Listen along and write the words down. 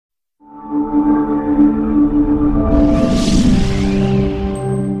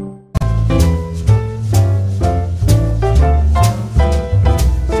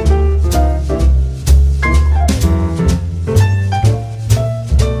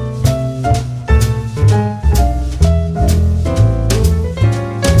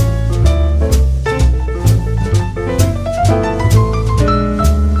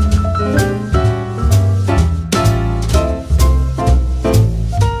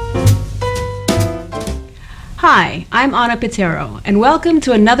Hi, I'm Anna Petero, and welcome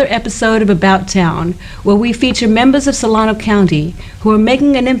to another episode of About Town, where we feature members of Solano County who are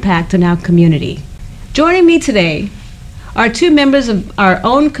making an impact on our community. Joining me today are two members of our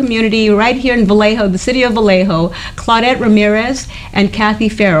own community right here in Vallejo, the city of Vallejo, Claudette Ramirez and Kathy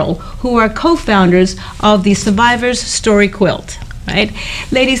Farrell, who are co-founders of the Survivors Story Quilt. Right?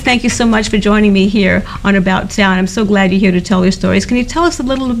 Ladies, thank you so much for joining me here on About Town. I'm so glad you're here to tell your stories. Can you tell us a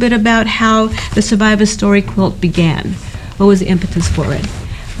little bit about how the Survivor Story Quilt began? What was the impetus for it?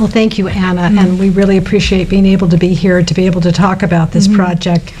 Well, thank you, Anna, and we really appreciate being able to be here to be able to talk about this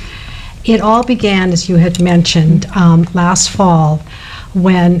project. It all began, as you had mentioned, last fall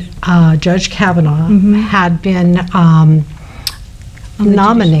when Judge Kavanaugh had been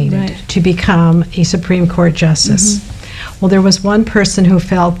nominated to become a Supreme Court Justice. Well, there was one person who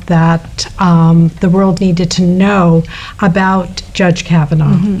felt that the world needed to know about Judge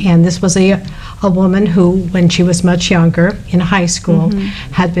Kavanaugh, and this was a woman who, when she was much younger, in high school,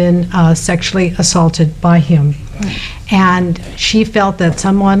 had been sexually assaulted by him. And she felt that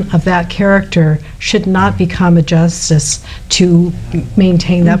someone of that character should not become a justice to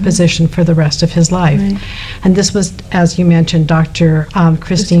maintain that position for the rest of his life. And this was, as you mentioned, Dr.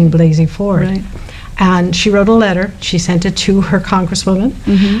 Christine Blasey Ford. And she wrote a letter. She sent it to her congresswoman,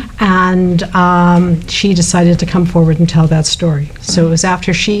 and she decided to come forward and tell that story. So it was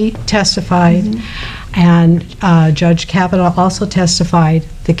after she testified, and Judge Kavanaugh also testified.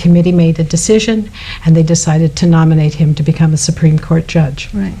 The committee made a decision, and they decided to nominate him to become a Supreme Court judge.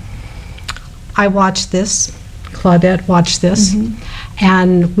 I watched this. Claudette watched this,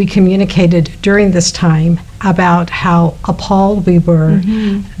 and we communicated during this time about how appalled we were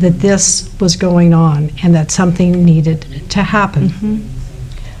that this was going on and that something needed to happen.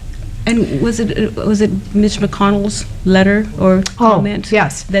 And was it Mitch McConnell's letter or comment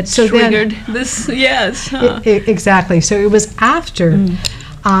that triggered this? Yes. Exactly. So it was after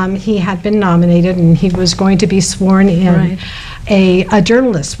he had been nominated and he was going to be sworn in. A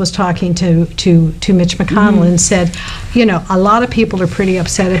journalist was talking to Mitch McConnell and said, you know, a lot of people are pretty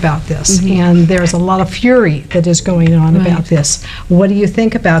upset about this, and there's a lot of fury that is going on about this. What do you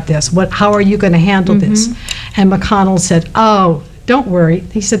think about this? How are you going to handle this? And McConnell said, oh, don't worry.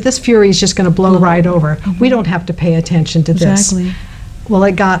 He said, this fury is just going to blow right over. We don't have to pay attention to this. Well,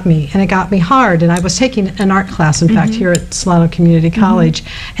 it got me, and it got me hard. And I was taking an art class, in fact, here at Solano Community College,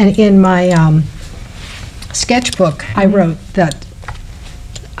 and in my sketchbook, I wrote that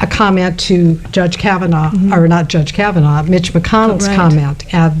a comment to Judge Kavanaugh, or not Judge Kavanaugh, Mitch McConnell's comment,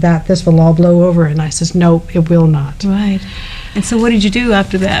 that this will all blow over. And I says, no, it will not. And so what did you do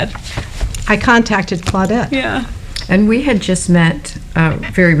after that? I contacted Claudette. And we had just met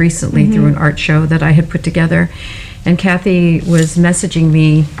very recently through an art show that I had put together. And Kathy was messaging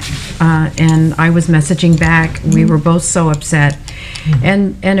me, and I was messaging back. We were both so upset.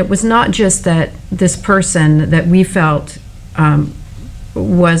 And it was not just that this person that we felt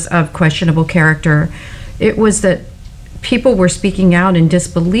was of questionable character. It was that people were speaking out in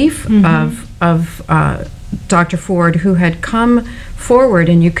disbelief of Dr. Ford, who had come forward,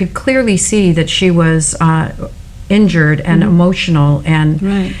 and you could clearly see that she was injured and emotional,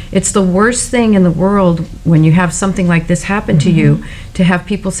 and it's the worst thing in the world when you have something like this happen to you, to have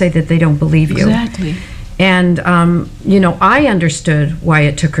people say that they don't believe you. And you know, I understood why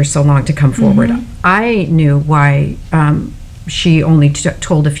it took her so long to come forward. I knew why she only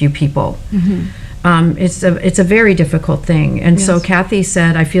told a few people. It's a very difficult thing, and so Kathy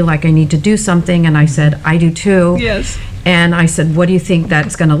said, I feel like I need to do something, and I said, I do too. And I said, what do you think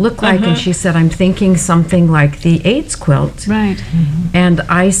that's going to look like? And she said, I'm thinking something like the AIDS quilt. And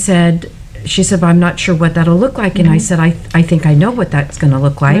I said, she said, well, I'm not sure what that'll look like. And I said, I think I know what that's going to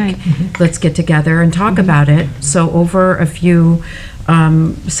look like. Let's get together and talk about it. So over a few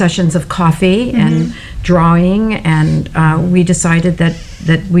sessions of coffee and drawing, and we decided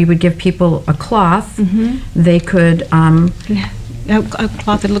that we would give people a cloth. They could a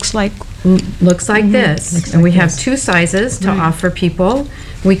cloth that looks like this, and we have two sizes to offer people.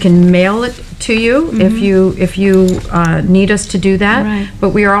 We can mail it to you if you need us to do that.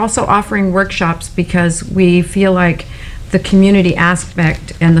 But we are also offering workshops because we feel like the community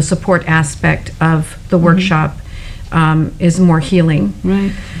aspect and the support aspect of the workshop is more healing.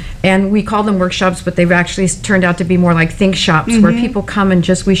 And we call them workshops, but they've actually turned out to be more like think shops, where people come and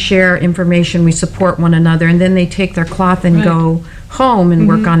we share information, we support one another, and then they take their cloth and go home and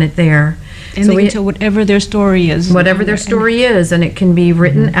work on it there. And So they can tell whatever their story is. whatever their story is, and it can be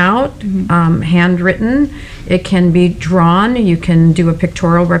written out, handwritten, it can be drawn, you can do a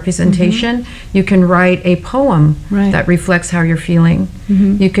pictorial representation, you can write a poem Right. that reflects how you're feeling,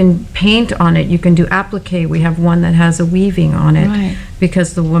 you can paint on it, you can do applique. We have one that has a weaving on it, Right.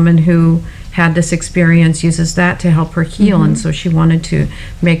 because the woman who had this experience uses that to help her heal, and so she wanted to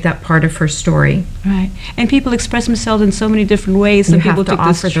make that part of her story. Right. And people express themselves in so many different ways. Some You have people to took the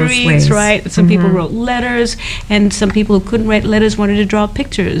offer those streets, ways. right? Some people wrote letters, and some people who couldn't write letters wanted to draw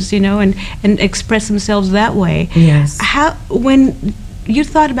pictures, and express themselves that way. Yes. When you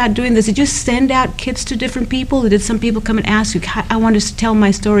thought about doing this, did you send out kits to different people, or did some people come and ask you, I want to tell my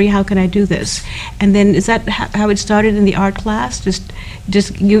story, how can I do this? And then is that how it started in the art class?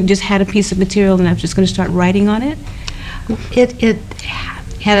 You just had a piece of material and I was just going to start writing on it? It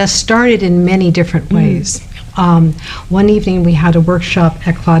had started in many different ways. One evening we had a workshop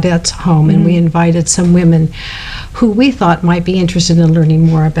at Claudette's home, and we invited some women who we thought might be interested in learning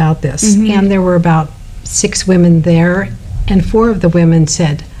more about this. And there were about 6 women there, and 4 of the women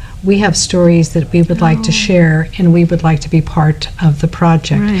said, we have stories that we would like to share, and we would like to be part of the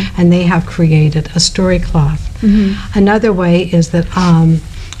project. Right. And they have created a story cloth. Another way is that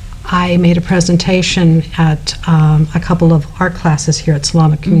I made a presentation at a couple of art classes here at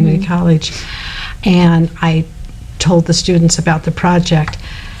Solano Community College, and I told the students about the project.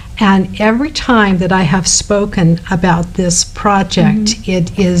 And every time that I have spoken about this project,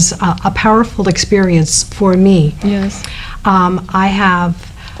 it is a powerful experience for me. Yes. I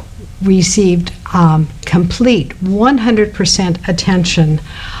have received complete 100% attention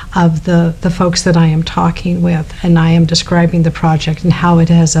of the folks that I am talking with, and I am describing the project and how it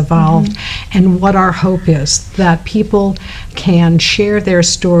has evolved, and what our hope is, that people can share their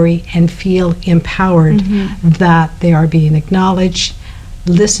story and feel empowered that they are being acknowledged,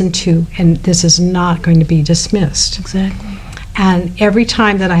 listened to, and this is not going to be dismissed. Exactly. And every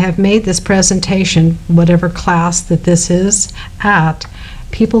time that I have made this presentation, whatever class that this is at,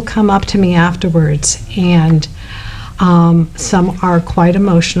 people come up to me afterwards, and some are quite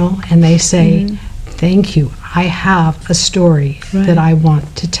emotional, and they say, thank you, I have a story that I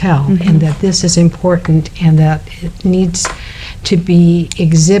want to tell, and that this is important, and that it needs to be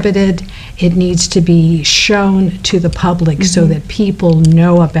exhibited, it needs to be shown to the public so that people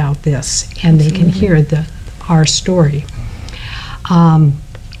know about this and they can hear our story.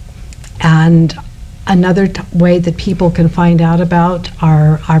 And another way that people can find out about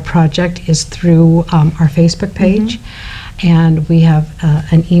our project is through our Facebook page. And we have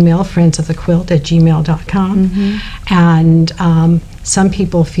an email, friendsofthequilt@gmail.com. And some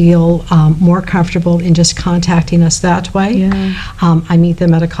people feel more comfortable in just contacting us that way. Yeah. I meet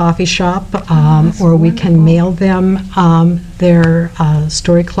them at a coffee shop, or we can mail them their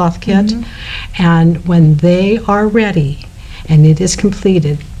story cloth kit. And when they are ready and it is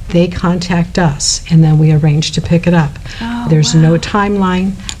completed, they contact us, and then we arrange to pick it up. There's no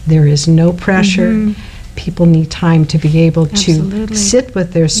timeline, there is no pressure. People need time to be able to sit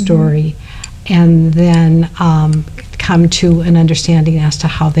with their story and then come to an understanding as to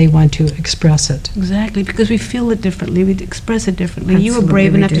how they want to express it. Exactly, because we feel it differently, we express it differently. You were Absolutely,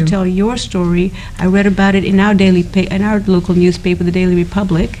 brave we enough to do. tell your story. I read about it in our in our local newspaper, the Daily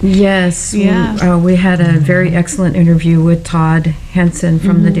Republic. Yes, Yeah. we had a very excellent interview with Todd Henson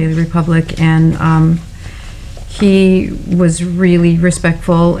from the Daily Republic, and he was really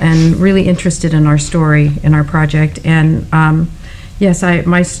respectful and really interested in our story, in our project. And yes,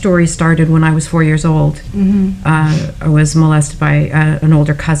 my story started when I was 4 years old. I was molested by an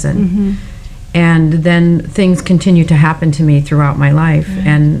older cousin. And then things continue to happen to me throughout my life.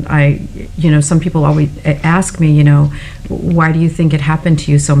 And some people always ask me, why do you think it happened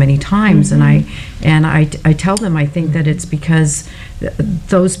to you so many times? And I tell them, I think that it's because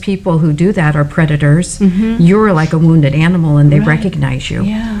those people who do that are predators. You're like a wounded animal, and they recognize you.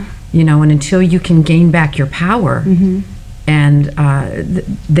 Yeah. And until you can gain back your power, and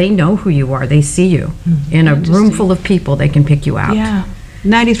they know who you are, they see you. In a room full of people, they can pick you out. Yeah.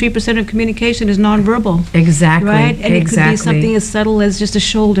 93% of communication is nonverbal. Exactly. Right? And it could be something as subtle as just a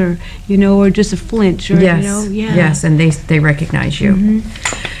shoulder, or just a flinch, or, Yes, yes, and they recognize you.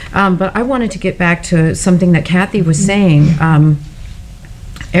 But I wanted to get back to something that Kathy was saying.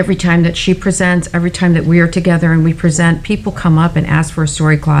 Every time that she presents, every time that we are together and we present, people come up and ask for a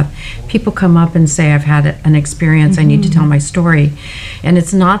story cloth. People come up and say, I've had an experience, I need to tell my story. And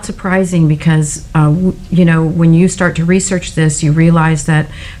it's not surprising because, when you start to research this, you realize that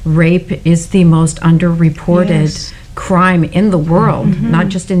rape is the most underreported crime in the world, not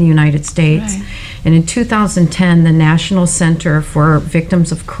just in the United States. And in 2010, the National Center for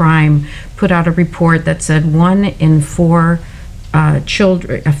Victims of Crime put out a report that said 1 in 4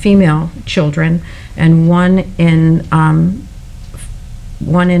 children, female children, and 1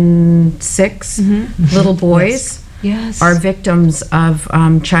 in 6 little boys Yes. are victims of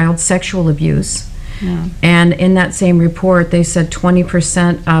child sexual abuse. Yeah. And in that same report, they said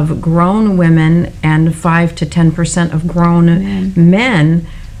 20% of grown women and 5 to 10% of grown men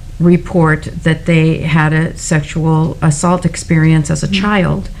report that they had a sexual assault experience as a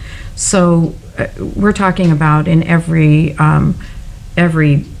child. So we're talking about in every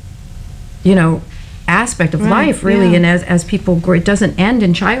aspect of life, really. Yeah. And as people grow, it doesn't end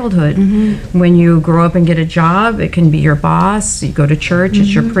in childhood. When you grow up and get a job, it can be your boss. You go to church,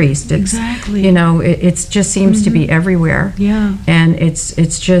 it's your priest. It's, Exactly. it just seems to be everywhere. Yeah. And it's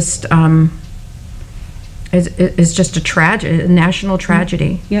just it's just a national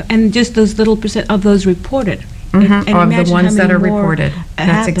tragedy. Yeah, and just those little percent of those reported. Of imagine the ones how that many are more reported.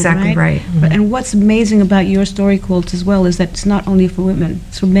 That's happen, exactly right. And what's amazing about your story, Quilt, as well, is that it's not only for women;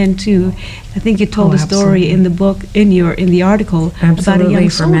 it's for men too. I think you told a story in the book, in the article, about a young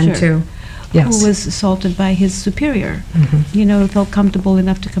for men soldier too. who was assaulted by his superior. Felt comfortable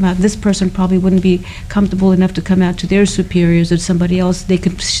enough to come out. This person probably wouldn't be comfortable enough to come out to their superiors or somebody else. They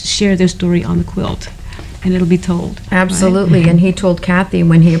could share their story on the quilt, and it'll be told. Absolutely. And he told Kathy,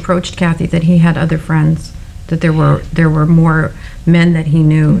 when he approached Kathy, that he had other friends, that there were more men that he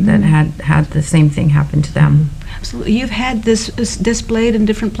knew that had the same thing happen to them. Absolutely. You've had this displayed in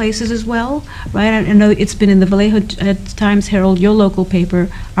different places as well, right? I know it's been in the Vallejo Times-Herald, your local paper,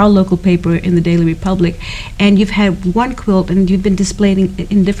 our local paper in the Daily Republic, and you've had one quilt and you've been displaying it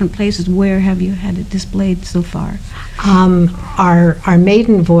in different places. Where have you had it displayed so far? Our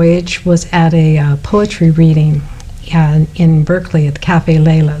maiden voyage was at a poetry reading in Berkeley at Cafe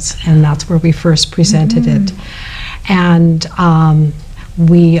Layla's, and that's where we first presented it. And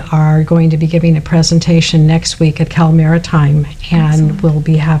we are going to be giving a presentation next week at Cal Maritime, and we'll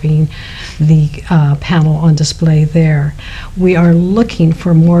be having the panel on display there. We are looking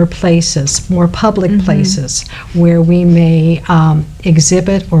for more places, more public places, where we may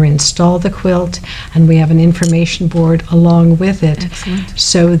exhibit or install the quilt, and we have an information board along with it. Excellent.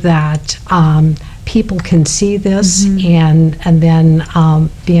 So that people can see this and then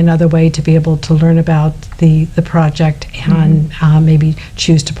be another way to be able to learn about the project and maybe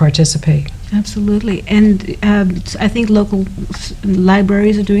choose to participate. Absolutely. And I think local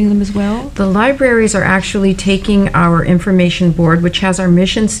libraries are doing them as well. The libraries are actually taking our information board, which has our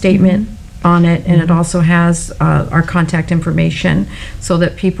mission statement on it, and it also has our contact information so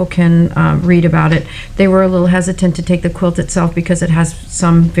that people can read about it. They were a little hesitant to take the quilt itself because it has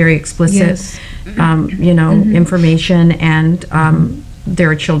some very explicit information, and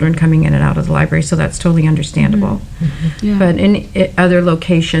there are children coming in and out of the library, so that's totally understandable. Yeah. But in other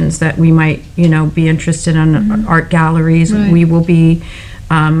locations that we might be interested in, art galleries, we will be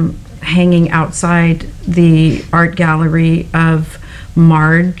hanging outside the art gallery of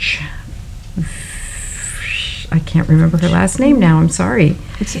Marge. I can't remember her last name now. I'm sorry.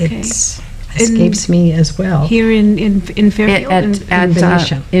 It's okay. It escapes me as well. Here in Fairfield? In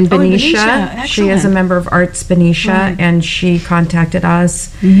Benicia. In Oh, in Benicia. Benicia. She is a Excellent. member of Arts Benicia, Right. and she contacted us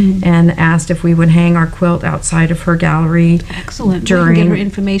and asked if we would hang our quilt outside of her gallery. Excellent. We During, can get her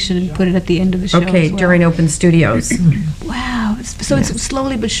information and put it at the end of the show okay, as well. during Open Studios. Wow. So it's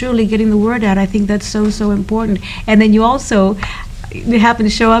slowly but surely getting the word out. I think that's so important. And then you also happen to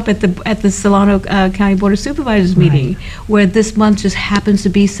show up at the Solano County Board of Supervisors meeting, where this month just happens to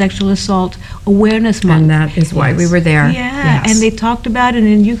be Sexual Assault Awareness Month. And that is why we were there. Yeah, Yes. and they talked about it,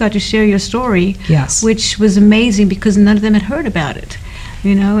 and you got to share your story, Yes. which was amazing because none of them had heard about it.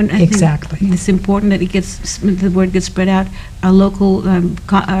 And I think Exactly. it's important that the word gets spread out. Our local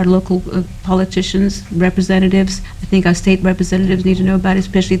politicians, representatives, I think our state representatives need to know about it,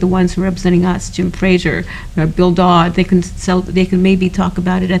 especially the ones who are representing us, Jim Frazier, Bill Dodd. They can maybe talk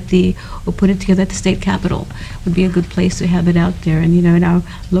about it or put it together at the state capitol. Would be a good place to have it out there, and in our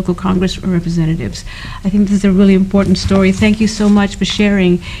local Congress representatives. I think this is a really important story. Thank you so much for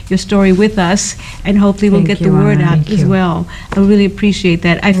sharing your story with us, and hopefully we'll Thank get the you, word Anna. out Thank as you. well. I really appreciate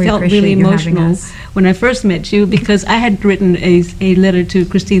that. I We felt appreciate really you having emotional us. when I first met you because I had written a letter to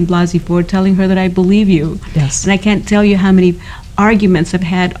Christine Blasey Ford telling her that I believe you. Yes. And I can't tell you how many arguments I've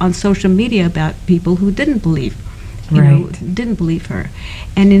had on social media about people who didn't believe. Didn't believe her.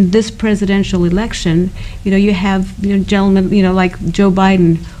 And in this presidential election, you have gentlemen, like Joe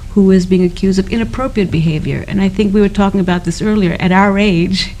Biden, who is being accused of inappropriate behavior. And I think we were talking about this earlier. At our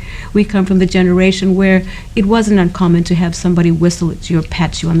age, we come from the generation where it wasn't uncommon to have somebody whistle at you or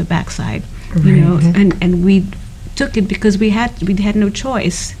pat you on the backside. you know, and we took it because we had no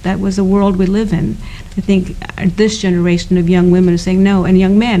choice. That was the world we live in. I think this generation of young women are saying no, and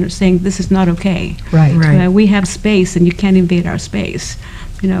young men are saying this is not okay. Right. We have space, and you can't invade our space.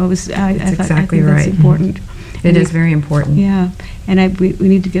 You know, I think that's important. It is very important. Yeah, and we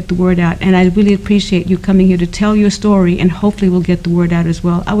need to get the word out. And I really appreciate you coming here to tell your story, and hopefully we'll get the word out as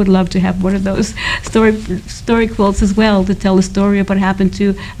well. I would love to have one of those story quilts as well, to tell a story of what happened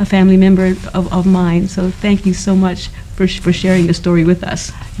to a family member of mine. So thank you so much for sharing your story with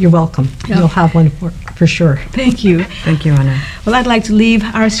us. You're welcome. Yeah. You'll have one for sure. Thank you. Thank you, Anna. Well, I'd like to leave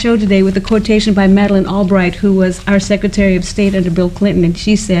our show today with a quotation by Madeleine Albright, who was our Secretary of State under Bill Clinton, and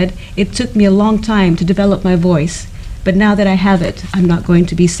she said, "It took me a long time to develop my voice, but now that I have it, I'm not going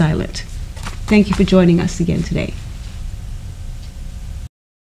to be silent." Thank you for joining us again today.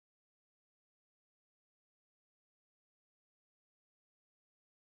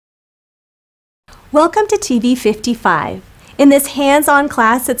 Welcome to TV 55. In this hands-on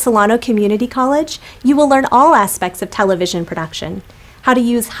class at Solano Community College, you will learn all aspects of television production, how to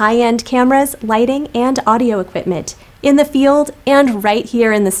use high-end cameras, lighting, and audio equipment in the field and right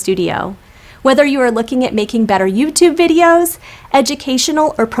here in the studio. Whether you are looking at making better YouTube videos,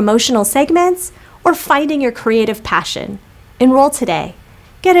 educational or promotional segments, or finding your creative passion, enroll today.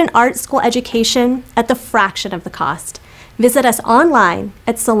 Get an art school education at the fraction of the cost. Visit us online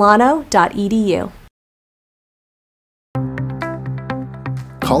at solano.edu.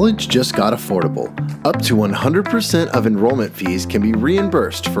 College just got affordable. Up to 100% of enrollment fees can be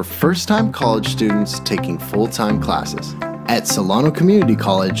reimbursed for first-time college students taking full-time classes. At Solano Community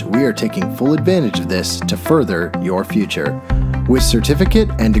College, we are taking full advantage of this to further your future. With certificate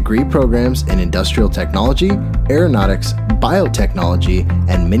and degree programs in industrial technology, aeronautics, biotechnology,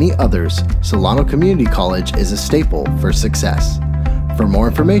 and many others, Solano Community College is a staple for success. For more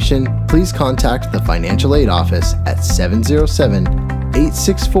information, please contact the Financial Aid Office at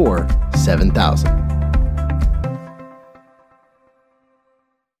 707-864-7000.